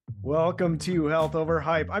Welcome to Health Over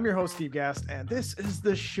Hype. I'm your host, Steve Gast, and this is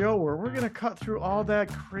the show where we're going to cut through all that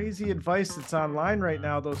crazy advice that's online right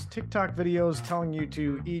now. Those TikTok videos telling you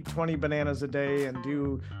to eat 20 bananas a day and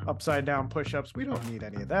do upside down push-ups. We don't need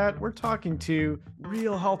any of that. We're talking to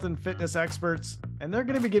real health and fitness experts, and they're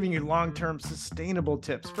going to be giving you long-term sustainable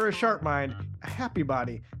tips for a sharp mind, a happy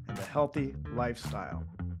body, and a healthy lifestyle.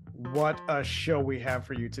 What a show we have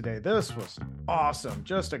for you today. This was awesome.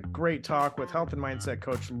 Just a great talk with health and mindset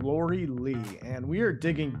coach Lori Lee. And we are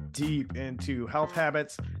digging deep into health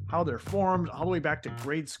habits, how they're formed, all the way back to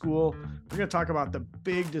grade school. We're going to talk about the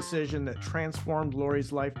big decision that transformed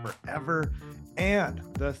Lori's life forever and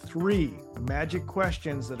the 3 magic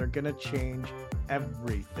questions that are going to change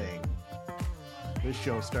everything. This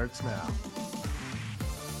show starts now.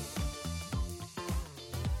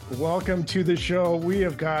 Welcome to the show. We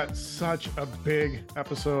have got such a big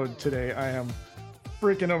episode today. I am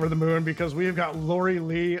freaking over the moon because we have got Lori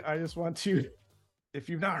Lee. I just want to, if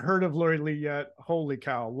you've not heard of Lori Lee yet, holy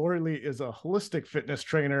cow. Lori Lee is a holistic fitness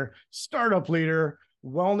trainer, startup leader,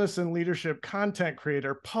 wellness and leadership content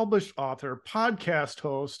creator, published author, podcast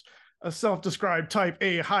host, a self-described type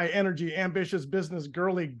A, high energy, ambitious business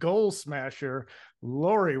girly goal smasher.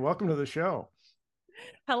 Lori, welcome to the show.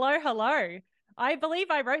 Hello. I believe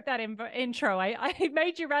I wrote that intro. I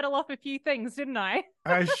made you rattle off a few things, didn't I?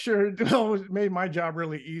 I sure made my job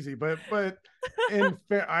really easy, but in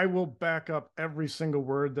fair, I will back up every single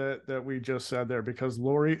word that we just said there because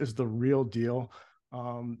Lori is the real deal.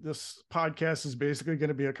 This podcast is basically going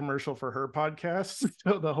to be a commercial for her podcast,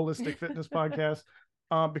 the Holistic Fitness Podcast,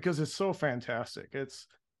 because it's so fantastic.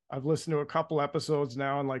 I've listened to a couple episodes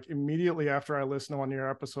now, and like immediately after I listen to one of your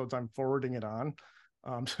episodes, I'm forwarding it on.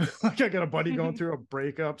 Like I got a buddy going through a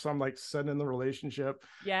breakup, so I'm like sending the relationship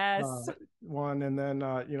one, and then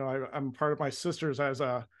I'm part of my sister's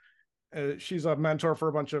she's a mentor for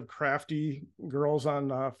a bunch of crafty girls on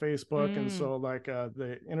Facebook, and so like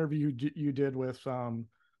the interview you did with the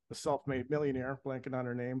self-made millionaire, blanking on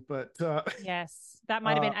her name, but yes, that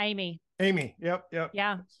might have been Amy. Yep.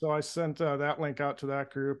 Yeah. So I sent that link out to that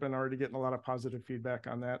group and already getting a lot of positive feedback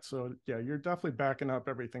on that. So yeah, you're definitely backing up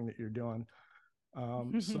everything that you're doing.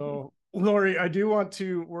 So Lori,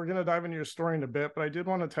 we're going to dive into your story in a bit, but I did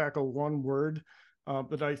want to tackle one word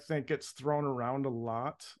that I think gets thrown around a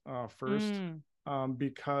lot first,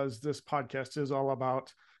 because this podcast is all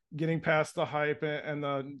about getting past the hype and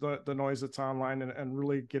the noise that's online and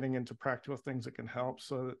really getting into practical things that can help.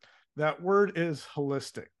 So that word is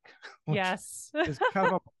holistic. Yes. It's kind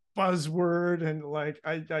of a buzzword, and like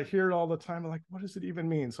I hear it all the time. I'm like, what does it even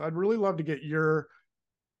mean? So I'd really love to get your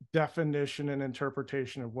definition and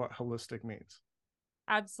interpretation of what holistic means.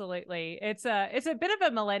 Absolutely. It's a bit of a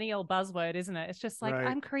millennial buzzword, isn't it? It's just like, right.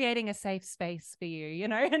 I'm creating a safe space for you,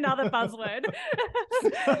 another buzzword.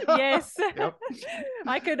 Yes. Yep.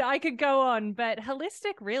 I could go on, but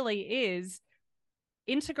holistic really is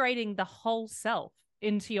integrating the whole self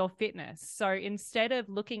into your fitness. So instead of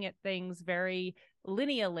looking at things very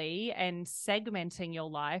linearly and segmenting your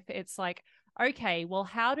life, it's like, okay, well,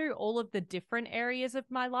 how do all of the different areas of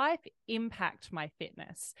my life impact my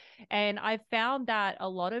fitness? And I've found that a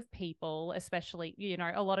lot of people, especially,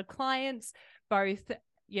 a lot of clients, both,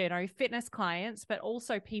 fitness clients, but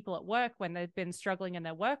also people at work when they've been struggling in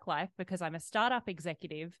their work life, because I'm a startup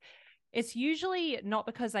executive, it's usually not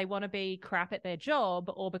because they want to be crap at their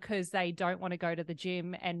job or because they don't want to go to the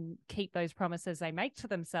gym and keep those promises they make to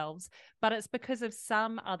themselves, but it's because of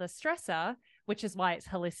some other stressor, which is why it's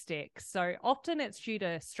holistic. So often it's due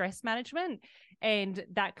to stress management, and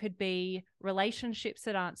that could be relationships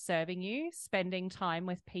that aren't serving you, spending time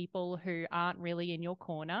with people who aren't really in your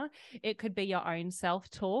corner. It could be your own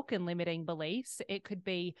self-talk and limiting beliefs. It could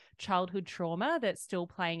be childhood trauma that's still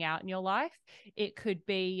playing out in your life. It could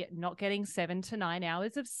be not getting 7 to 9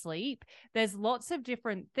 hours of sleep. There's lots of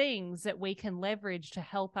different things that we can leverage to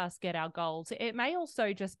help us get our goals. It may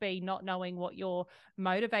also just be not knowing what you're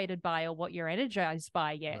motivated by or what you're energized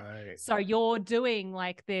by yet. Right. So you're doing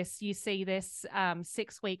like this, you see this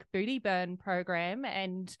 6-week booty burn program,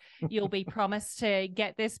 and you'll be promised to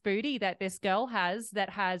get this booty that this girl has that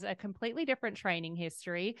has a completely different training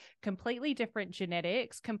history, completely different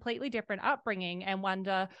genetics, completely different upbringing, and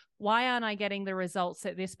wonder, why aren't I getting the results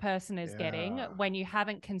that this person is getting, when you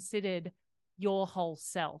haven't considered your whole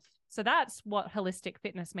self? So that's what holistic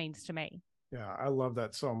fitness means to me. Yeah, I love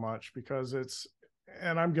that so much because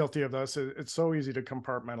and I'm guilty of this. It's so easy to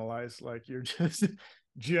compartmentalize. Like you're just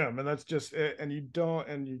gym and that's just it. And you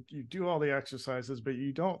do all the exercises, but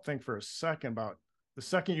you don't think for a second about the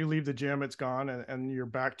second you leave the gym, it's gone and you're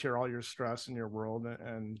back to all your stress in your world.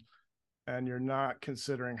 And you're not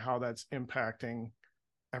considering how that's impacting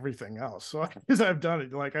everything else. So because I've done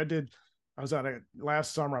it, like I was at it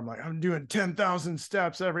last summer. I'm like, I'm doing 10,000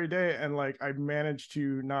 steps every day. And like, I managed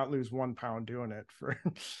to not lose 1 pound doing it for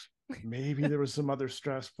maybe there was some other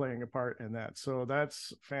stress playing a part in that. So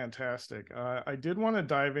that's fantastic. I did want to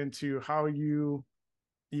dive into how you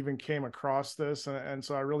even came across this. And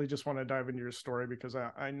so I really just want to dive into your story because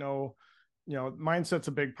I know, you know, mindset's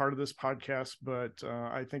a big part of this podcast, but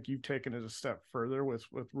I think you've taken it a step further with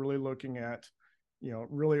really looking at, you know,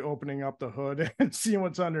 really opening up the hood and seeing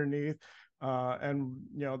what's underneath. And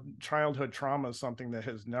you know, childhood trauma is something that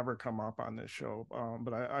has never come up on this show.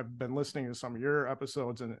 But I've been listening to some of your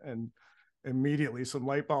episodes, and immediately some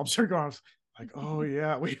light bulbs are going off. Like, oh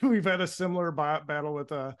yeah, we've had a similar battle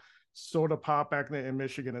with a soda pop back in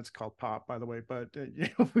Michigan. It's called pop, by the way. But you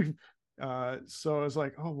know, so it's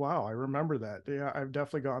like, oh wow, I remember that. Yeah, I've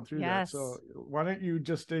definitely gone through that. So why don't you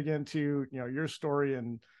just dig into, you know, your story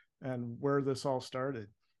and where this all started?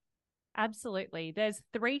 Absolutely. There's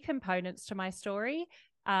 3 components to my story.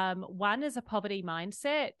 1 is a poverty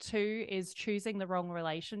mindset, 2 is choosing the wrong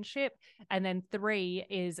relationship, and then 3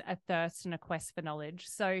 is a thirst and a quest for knowledge.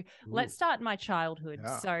 So let's start in my childhood.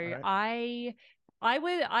 Yeah, so right.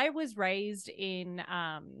 I was raised in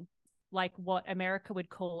like what America would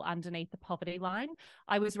call underneath the poverty line.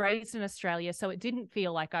 I was raised in Australia, so it didn't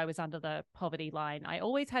feel like I was under the poverty line. I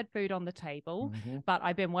always had food on the table, but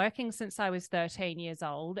I've been working since I was 13 years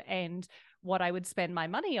old. And what I would spend my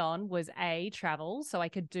money on was travel. So I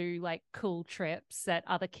could do like cool trips that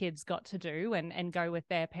other kids got to do and go with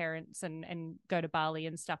their parents and go to Bali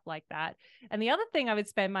and stuff like that. And the other thing I would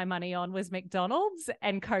spend my money on was McDonald's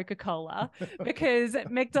and Coca-Cola, because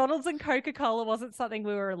McDonald's and Coca-Cola wasn't something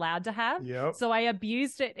we were allowed to have. Yep. So I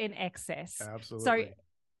abused it in excess. Absolutely. So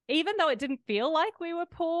even though it didn't feel like we were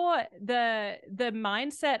poor, the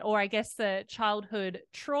mindset, or I guess the childhood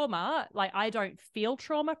trauma, like I don't feel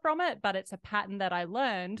trauma from it, but it's a pattern that I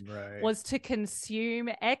learned, was to consume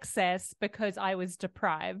excess because I was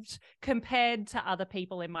deprived compared to other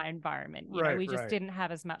people in my environment. You know, we just didn't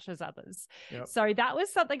have as much as others. Yep. So that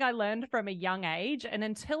was something I learned from a young age. And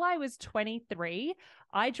until I was 23,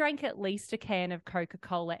 I drank at least a can of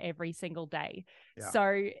Coca-Cola every single day. Yeah.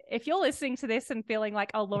 So if you're listening to this and feeling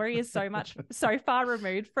like, oh, Laurie is so far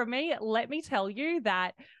removed from me, let me tell you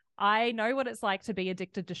that I know what it's like to be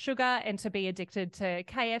addicted to sugar and to be addicted to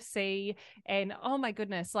KFC. And oh my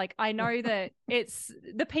goodness, like I know that it's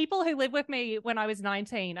the people who lived with me when I was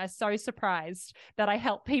 19 are so surprised that I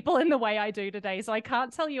help people in the way I do today. So I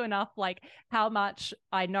can't tell you enough, like how much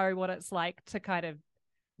I know what it's like to kind of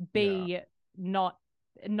be not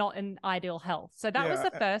in ideal health. So that was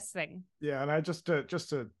the first thing. Yeah. And I just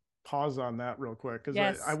to pause on that real quick,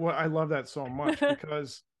 because I love that so much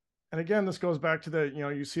because, and again, this goes back to the, you know,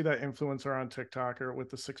 you see that influencer on TikTok or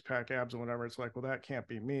with the 6-pack abs and whatever. It's like, well, that can't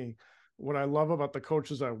be me. What I love about the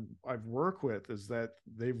coaches I've worked with is that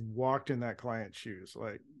they've walked in that client's shoes.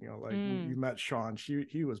 Like, you know, like you met Sean,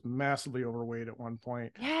 he was massively overweight at one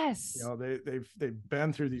point. Yes. You know, they've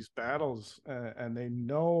been through these battles and they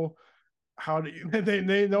know how do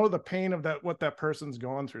they know the pain of that, what that person's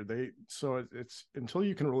going through. So it's until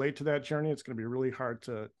you can relate to that journey, it's going to be really hard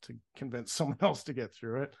to convince someone else to get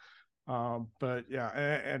through it. But yeah,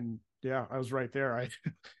 and yeah, I was right there.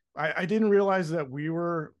 I didn't realize that we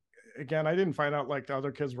were, again, I didn't find out like the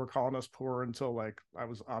other kids were calling us poor until like I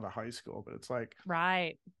was out of high school. But it's like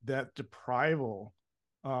that deprival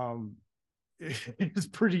is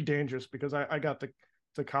pretty dangerous, because I got to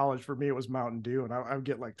college. For me, it was Mountain Dew, and I would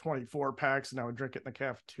get like 24 packs and I would drink it in the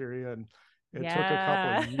cafeteria, and it took a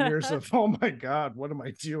couple of years of, oh my God, what am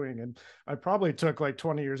I doing? And I probably took like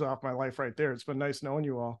 20 years off my life right there. It's been nice knowing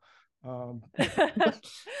you all.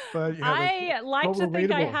 But yeah, I like to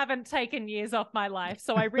think I haven't taken years off my life,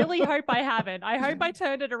 so I really hope I haven't. I hope I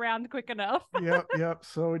turned it around quick enough. Yep.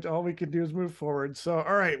 So all we can do is move forward. So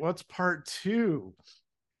all right, what's part 2?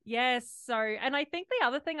 Yes. So, and I think the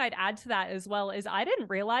other thing I'd add to that as well is I didn't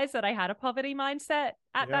realize that I had a poverty mindset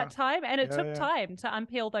at that time. And it took time to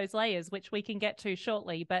unpeel those layers, which we can get to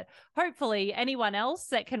shortly. But hopefully anyone else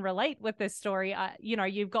that can relate with this story, you know,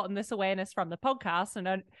 you've gotten this awareness from the podcast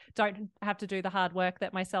and don't have to do the hard work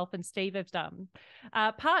that myself and Steve have done.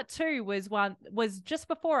 Part 2 was just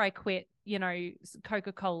before I quit, you know,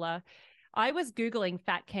 Coca-Cola. I was Googling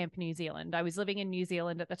Fat Camp New Zealand. I was living in New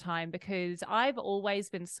Zealand at the time because I've always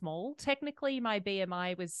been small. Technically, my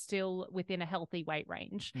BMI was still within a healthy weight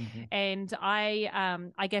range. And I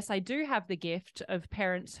guess I do have the gift of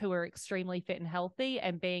parents who are extremely fit and healthy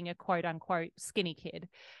and being a quote unquote skinny kid.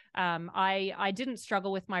 I didn't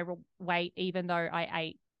struggle with my weight, even though I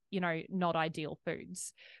ate, you know, not ideal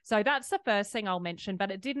foods. So that's the first thing I'll mention, but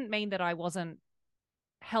it didn't mean that I wasn't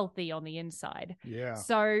healthy on the inside. Yeah.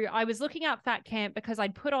 So I was looking up Fat Camp because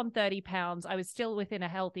I'd put on 30 pounds. I was still within a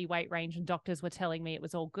healthy weight range and doctors were telling me it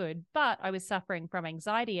was all good, but I was suffering from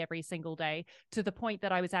anxiety every single day to the point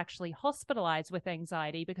that I was actually hospitalized with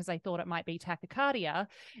anxiety because I thought it might be tachycardia,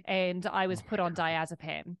 and I was put on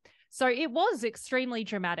diazepam. So it was extremely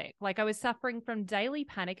dramatic. Like, I was suffering from daily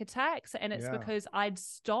panic attacks, and it's because I'd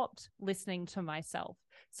stopped listening to myself.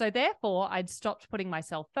 So therefore, I'd stopped putting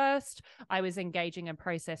myself first. I was engaging in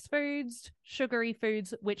processed foods, sugary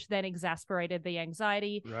foods, which then exasperated the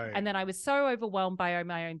anxiety. Right. And then I was so overwhelmed by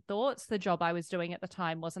my own thoughts. The job I was doing at the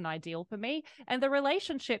time wasn't ideal for me. And the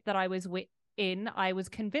relationship that I was I was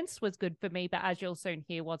convinced was good for me, but as you'll soon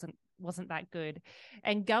hear, wasn't that good.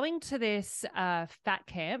 And going to this fat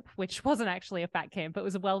camp, which wasn't actually a fat camp, it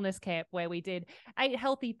was a wellness camp where we ate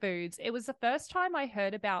healthy foods. It was the first time I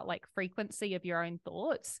heard about like frequency of your own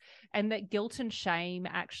thoughts, and that guilt and shame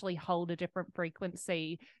actually hold a different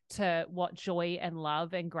frequency to what joy and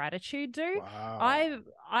love and gratitude do. Wow.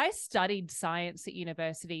 I studied science at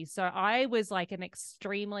university, so I was like an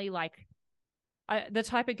extremely the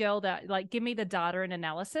type of girl that like, give me the data and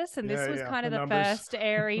analysis. And this was kind of the first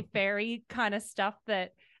airy fairy kind of stuff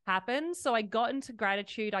that happened. So I got into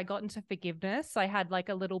gratitude. I got into forgiveness. I had like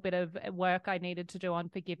a little bit of work I needed to do on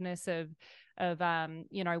forgiveness of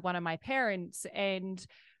one of my parents. And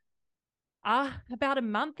about a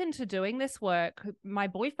month into doing this work, my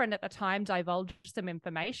boyfriend at the time divulged some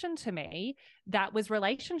information to me that was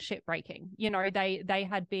relationship breaking. You know, they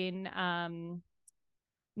had been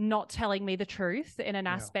not telling me the truth in an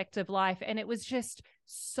aspect of life. And it was just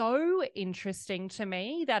so interesting to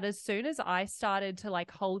me that as soon as I started to like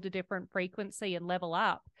hold a different frequency and level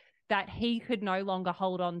up, that he could no longer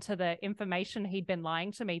hold on to the information he'd been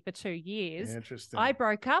lying to me for 2 years. Interesting. I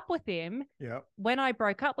broke up with him. Yep. When I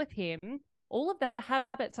broke up with him, all of the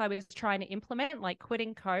habits I was trying to implement, like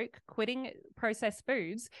quitting Coke, quitting processed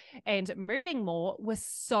foods, and moving more, was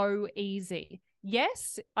so easy.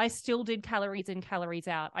 Yes, I still did calories in, calories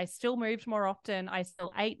out. I still moved more often. I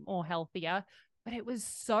still ate more healthier, but it was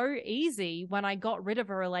so easy when I got rid of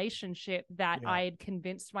a relationship that I had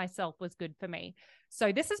convinced myself was good for me.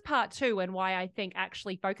 So this is part 2, and why I think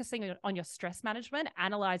actually focusing on your stress management,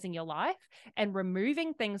 analyzing your life, and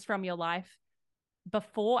removing things from your life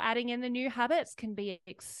before adding in the new habits can be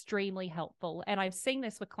extremely helpful. And I've seen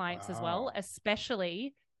this with clients as well,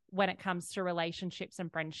 especially when it comes to relationships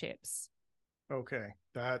and friendships. Okay,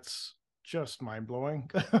 that's just mind-blowing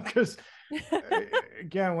because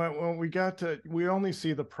again, when we only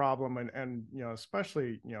see the problem, and you know,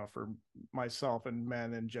 especially, you know, for myself and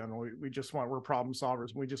men in general, we're problem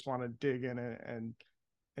solvers, and we just want to dig in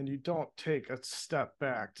and you don't take a step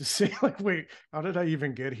back to say like, wait, how did I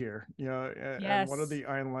even get here? You know, and what are the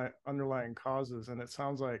underlying causes? And it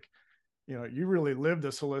sounds like, you know, you really lived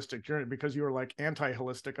this holistic journey because you were like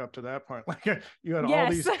anti-holistic up to that point. Like you had all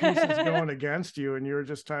these pieces going against you, and you were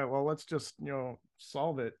just trying, well, let's just, you know,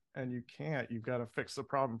 solve it. And you can't. You've got to fix the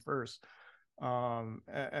problem first.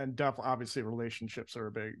 And definitely, obviously, relationships are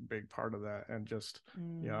a big part of that. And just,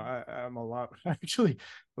 you know, I'm a lot, actually,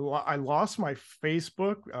 I lost my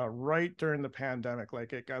Facebook right during the pandemic.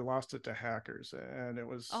 Like I lost it to hackers, and it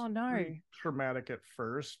was pretty traumatic at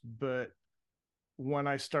first, but when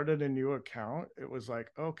I started a new account, it was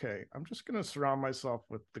like, okay, I'm just going to surround myself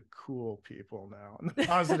with the cool people now and the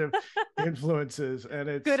positive influences. And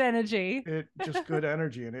it's good energy. Just good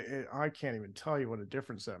energy. And I can't even tell you what a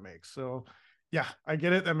difference that makes. So yeah, I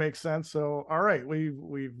get it. That makes sense. So, all right,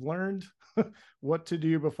 we've learned what to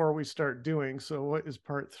do before we start doing. So what is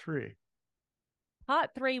part 3?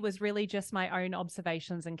 Part 3 was really just my own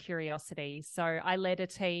observations and curiosity. So I led a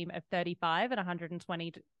team of 35 and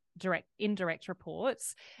 120 indirect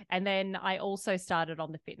reports. And then I also started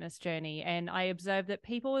on the fitness journey, and I observed that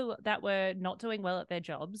people that were not doing well at their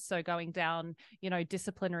jobs, so going down, you know,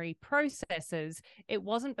 disciplinary processes, it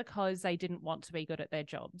wasn't because they didn't want to be good at their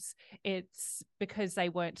jobs. It's because they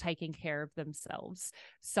weren't taking care of themselves.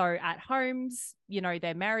 So at homes, you know,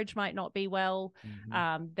 their marriage might not be well.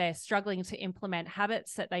 They're struggling to implement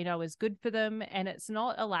habits that they know is good for them. And it's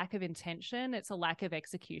not a lack of intention, it's a lack of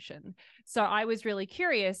execution. So I was really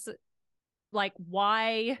curious, like,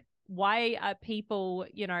 why are people,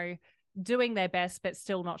 you know, doing their best but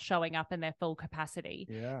still not showing up in their full capacity?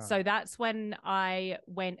 So that's when I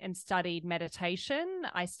went and studied meditation.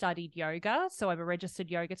 I studied yoga, so I'm a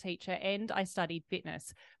registered yoga teacher, and I studied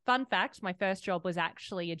fitness. Fun fact, my first job was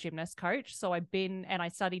actually a gymnast coach. So I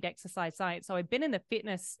studied exercise science. So I've been in the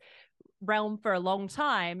fitness realm for a long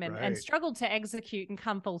time and struggled to execute and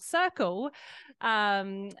come full circle.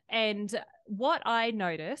 And what I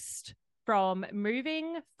noticed from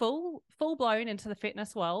moving full blown into the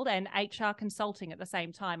fitness world and HR consulting at the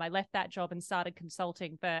same time. I left that job and started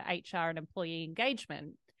consulting for HR and employee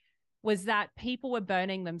engagement, was that people were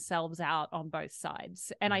burning themselves out on both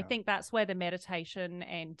sides. And I think that's where the meditation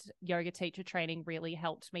and yoga teacher training really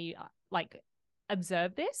helped me like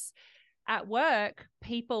observe this. At work,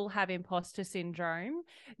 people have imposter syndrome.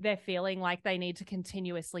 They're feeling like they need to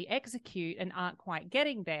continuously execute and aren't quite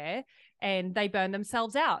getting there, and they burn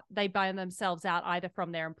themselves out. They burn themselves out either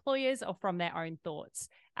from their employers or from their own thoughts.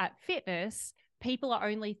 At fitness, people are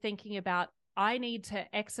only thinking about, I need to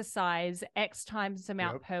exercise X times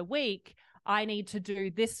amount per week. I need to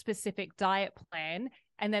do this specific diet plan.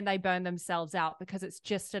 And then they burn themselves out because it's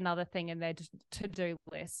just another thing in their to-do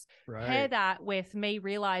list. Right. Pair that with me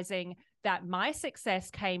realizing that my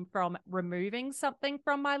success came from removing something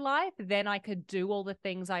from my life, then I could do all the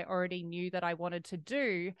things I already knew that I wanted to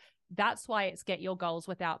do. That's why it's get your goals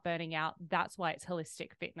without burning out. That's why it's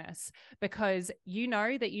holistic fitness, because you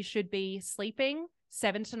know that you should be sleeping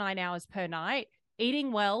 7 to 9 hours per night,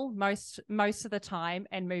 eating well most of the time,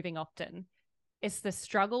 and moving often. It's the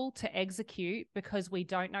struggle to execute because we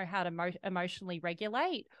don't know how to emotionally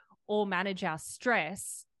regulate or manage our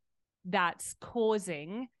stress that's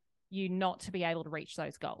causing you not to be able to reach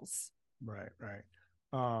those goals. Right.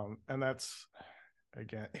 And that's,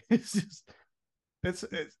 again, it's just,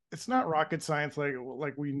 it's not rocket science. Like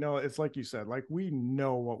we know, it's like you said, like we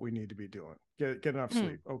know what we need to be doing. Get enough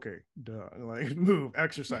sleep. Okay. Duh. Like move,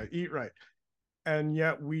 exercise, eat right. And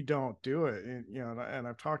yet we don't do it. And, and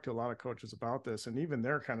I've talked to a lot of coaches about this, and even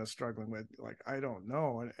they're kind of struggling with, like, I don't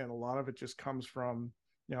know. And a lot of it just comes from,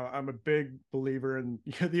 I'm a big believer in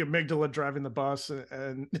the amygdala driving the bus.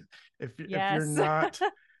 And if you're not,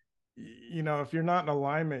 if you're not in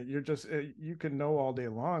alignment, you're just, you can know all day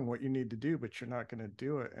long what you need to do, but you're not going to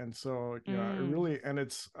do it. And so,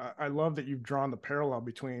 I love that you've drawn the parallel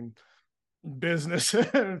between business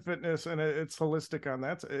and fitness, and it's holistic on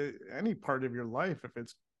that. Any part of your life, if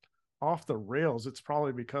it's off the rails, it's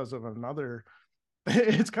probably because of another.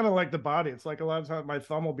 It's kind of like the body. It's like a lot of times my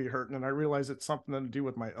thumb will be hurting and I realize it's something to do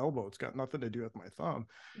with my elbow. It's got nothing to do with my thumb.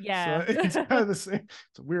 Yeah. So it's kind of the same.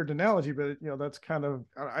 It's a weird analogy, but that's kind of,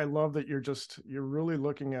 I love that you're really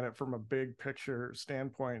looking at it from a big picture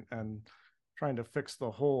standpoint and trying to fix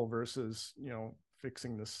the whole versus,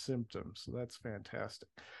 fixing the symptoms. So that's fantastic.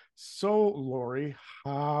 So Lori,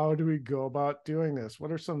 how do we go about doing this?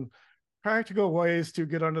 What are some practical ways to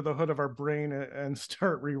get under the hood of our brain and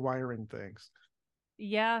start rewiring things?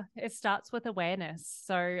 Yeah, it starts with awareness.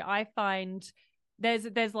 So I find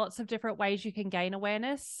there's lots of different ways you can gain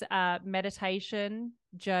awareness. Meditation,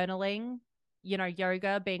 journaling,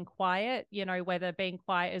 yoga, being quiet, whether being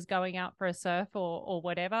quiet is going out for a surf or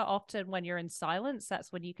whatever. Often when you're in silence,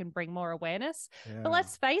 that's when you can bring more awareness. Yeah. But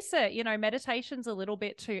let's face it, meditation's a little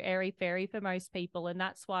bit too airy-fairy for most people. And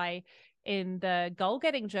that's why in the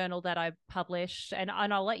goal-getting journal that I published, and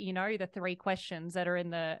I'll let you know the 3 questions that are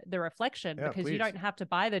in the reflection, because please. You don't have to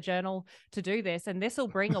buy the journal to do this, and this will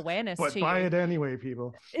bring awareness but to buy you. It anyway,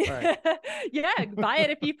 people. Right. Yeah, buy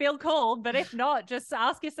it if you feel called, but if not, just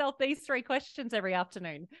ask yourself these 3 questions every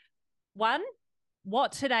afternoon. 1,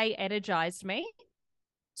 what today energized me?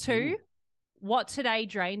 2, what today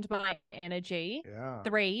drained my energy? Yeah.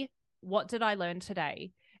 3, what did I learn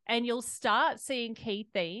today? And you'll start seeing key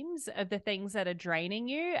themes of the things that are draining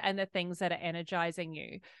you and the things that are energizing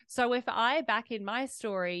you. So if I, back in my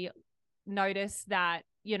story, notice that,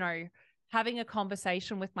 having a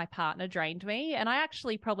conversation with my partner drained me, and I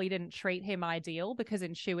actually probably didn't treat him ideal because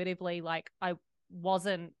intuitively, like, I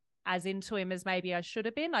wasn't as into him as maybe I should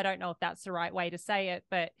have been. I don't know if that's the right way to say it,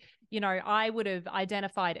 but, I would have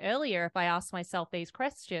identified earlier if I asked myself these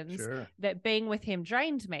questions that being with him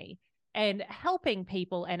drained me. And helping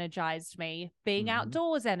people energized me, being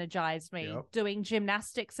outdoors energized me, doing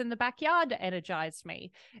gymnastics in the backyard energized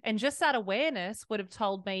me. And just that awareness would have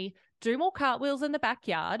told me, do more cartwheels in the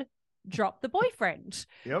backyard, drop the boyfriend,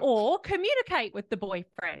 or communicate with the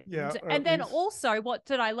boyfriend. Yeah, and then also, what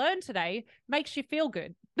did I learn today? Makes you feel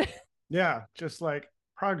good. Yeah, just like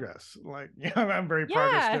progress. Like, I'm very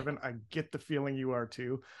progress driven. I get the feeling you are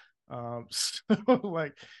too. So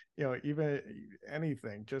like, even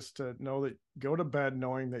anything, just to know that, go to bed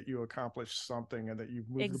knowing that you accomplished something and that you've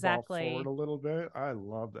moved the ball forward a little bit. I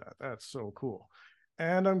love that. That's so cool.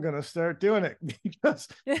 And I'm going to start doing it because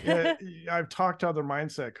I've talked to other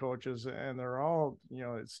mindset coaches and they're all,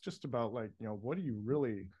 it's just about like, what do you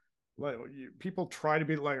really like? People try to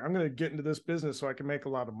be like, I'm going to get into this business so I can make a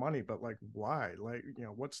lot of money, but like, why? Like,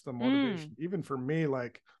 what's the motivation? Even for me,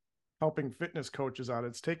 like, helping fitness coaches out,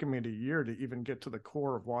 it's taken me a year to even get to the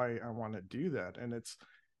core of why I want to do that. And it's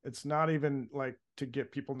It's not even like to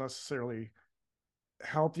get people necessarily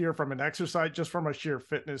healthier from an exercise, just from a sheer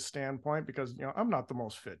fitness standpoint, because I'm not the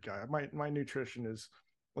most fit guy. My nutrition is,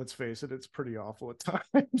 let's face it, it's pretty awful at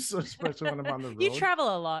times, especially when I'm on the road. You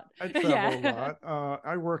travel a lot. I travel a lot.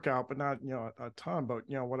 I work out, but not a ton. But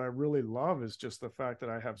what I really love is just the fact that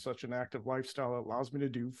I have such an active lifestyle that allows me to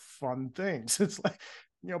do fun things. It's like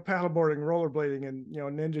paddleboarding, rollerblading, and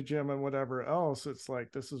ninja gym and whatever else. It's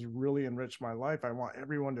like, this has really enriched my life. I want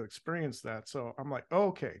everyone to experience that. So I'm like,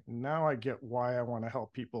 okay, now I get why I want to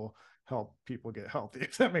help people get healthy,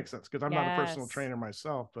 if that makes sense, because I'm not a personal trainer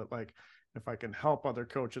myself, but like, if I can help other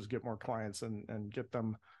coaches get more clients and get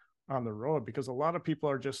them on the road, because a lot of people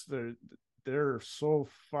are just, they're so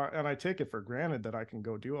far, and I take it for granted that I can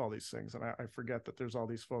go do all these things, and I forget that there's all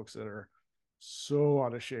these folks that are so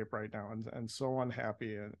out of shape right now and so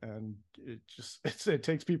unhappy, and it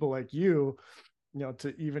takes people like you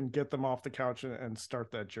to even get them off the couch and start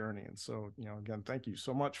that journey. And so again, thank you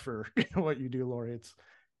so much for what you do, Lori.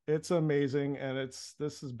 It's amazing, and this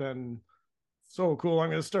has been so cool. I'm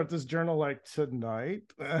going to start this journal like tonight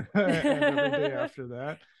and every day after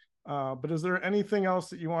that. But is there anything else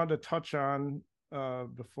that you wanted to touch on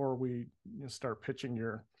before we start pitching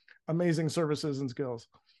your amazing services and skills?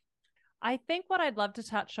 I think what I'd love to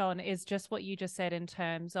touch on is just what you just said in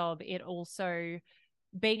terms of it also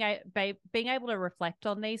being able to reflect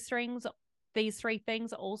on these three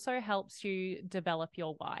things also helps you develop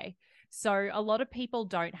your why. So a lot of people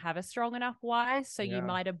don't have a strong enough why. So you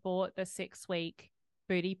might have bought the 6-week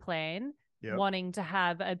booty plan, wanting to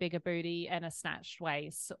have a bigger booty and a snatched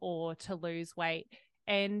waist or to lose weight.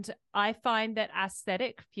 And I find that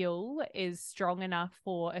aesthetic fuel is strong enough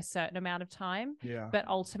for a certain amount of time, but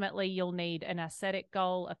ultimately you'll need an aesthetic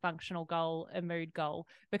goal, a functional goal, a mood goal,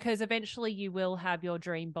 because eventually you will have your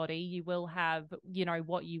dream body, you will have,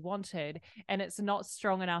 what you wanted, and it's not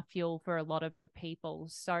strong enough fuel for a lot of people.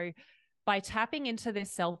 So by tapping into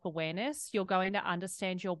this self-awareness, you're going to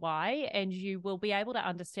understand your why, and you will be able to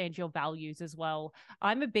understand your values as well.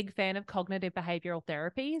 I'm a big fan of cognitive behavioral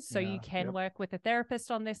therapy, so you can work with a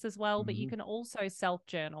therapist on this as well, but you can also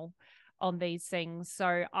self-journal on these things.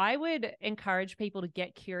 So I would encourage people to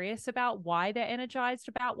get curious about why they're energized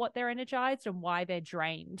about what they're energized and why they're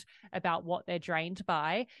drained about what they're drained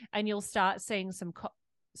by, and you'll start seeing some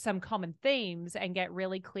common themes and get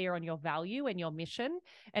really clear on your value and your mission.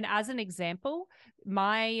 And as an example,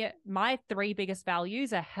 my 3 biggest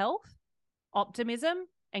values are health, optimism,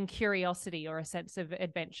 and curiosity, or a sense of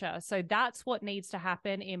adventure. So that's what needs to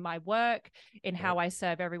happen in my work, in how I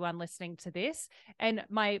serve everyone listening to this. And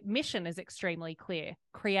my mission is extremely clear: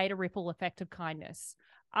 create a ripple effect of kindness.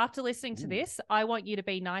 After listening to this, I want you to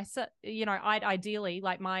be nicer. I'd ideally,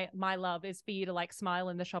 like, my love is for you to like smile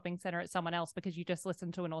in the shopping center at someone else because you just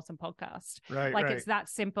listened to an awesome podcast. Right. It's that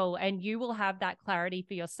simple, and you will have that clarity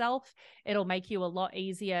for yourself. It'll make you a lot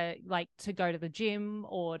easier, like, to go to the gym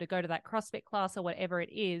or to go to that CrossFit class or whatever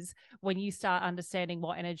it is, when you start understanding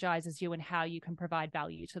what energizes you and how you can provide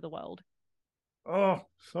value to the world. Oh,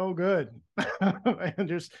 so good.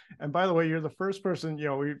 And by the way, you're the first person,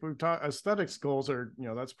 we've talked aesthetics goals are,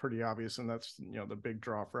 that's pretty obvious. And that's, the big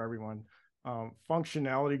draw for everyone.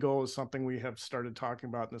 Functionality goal is something we have started talking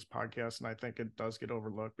about in this podcast, and I think it does get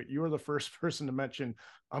overlooked, but you are the first person to mention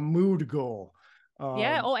a mood goal.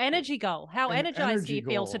 Or energy goal. How energized do you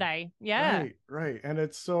feel today? Yeah. Right. And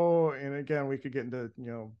it's so, and again, we could get into,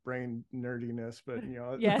 brain nerdiness, but,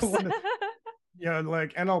 yes.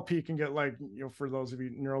 Like NLP can get, like, for those of you,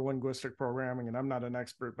 neuro-linguistic programming, and I'm not an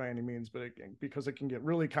expert by any means, but because it can get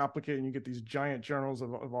really complicated, and you get these giant journals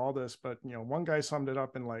of all this. But, one guy summed it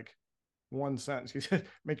up in like one sentence. He said,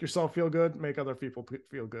 make yourself feel good, make other people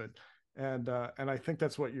feel good. And I think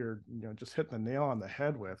that's what you're, just hitting the nail on the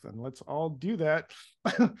head with. And let's all do that.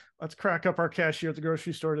 Let's crack up our cashier at the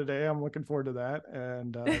grocery store today. I'm looking forward to that.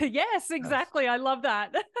 And yes, exactly. I love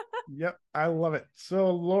that. Yep, I love it.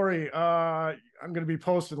 So Lori, I'm going to be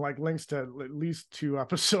posting like links to at least 2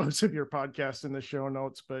 episodes of your podcast in the show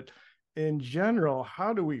notes. But in general,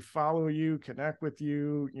 how do we follow you, connect with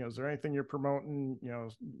you? Is there anything you're promoting?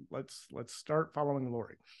 Let's start following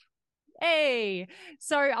Lori. Hey,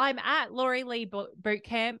 so I'm at Lori Lee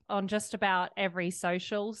Bootcamp on just about every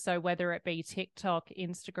social. So whether it be TikTok,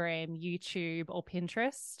 Instagram, YouTube, or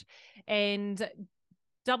Pinterest, and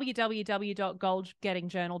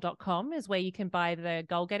www.goalgettingjournal.com is where you can buy the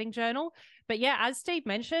Goal Getting Journal. But yeah, as Steve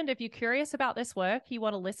mentioned, if you're curious about this work, you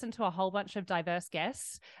want to listen to a whole bunch of diverse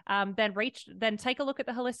guests, then take a look at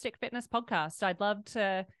the Holistic Fitness Podcast. I'd love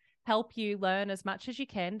to help you learn as much as you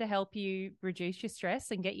can to help you reduce your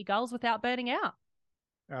stress and get your goals without burning out.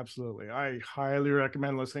 Absolutely. I highly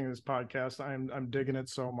recommend listening to this podcast. I'm digging it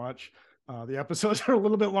so much. The episodes are a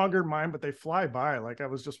little bit longer than mine, but they fly by. Like I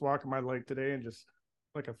was just walking my lake today and just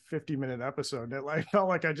like a 50-minute episode. It like felt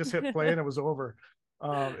like I just hit play and it was over.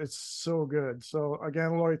 It's so good. So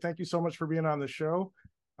again, Lori, thank you so much for being on the show.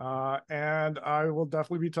 And I will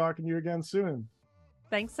definitely be talking to you again soon.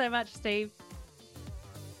 Thanks so much, Steve.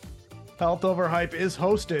 Health Over Hype is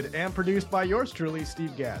hosted and produced by yours truly,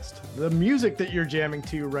 Steve Gast. The music that you're jamming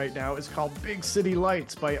to right now is called Big City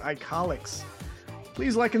Lights by Icolics.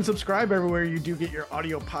 Please like and subscribe everywhere you do get your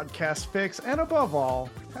audio podcast fix. And above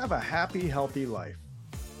all, have a happy, healthy life.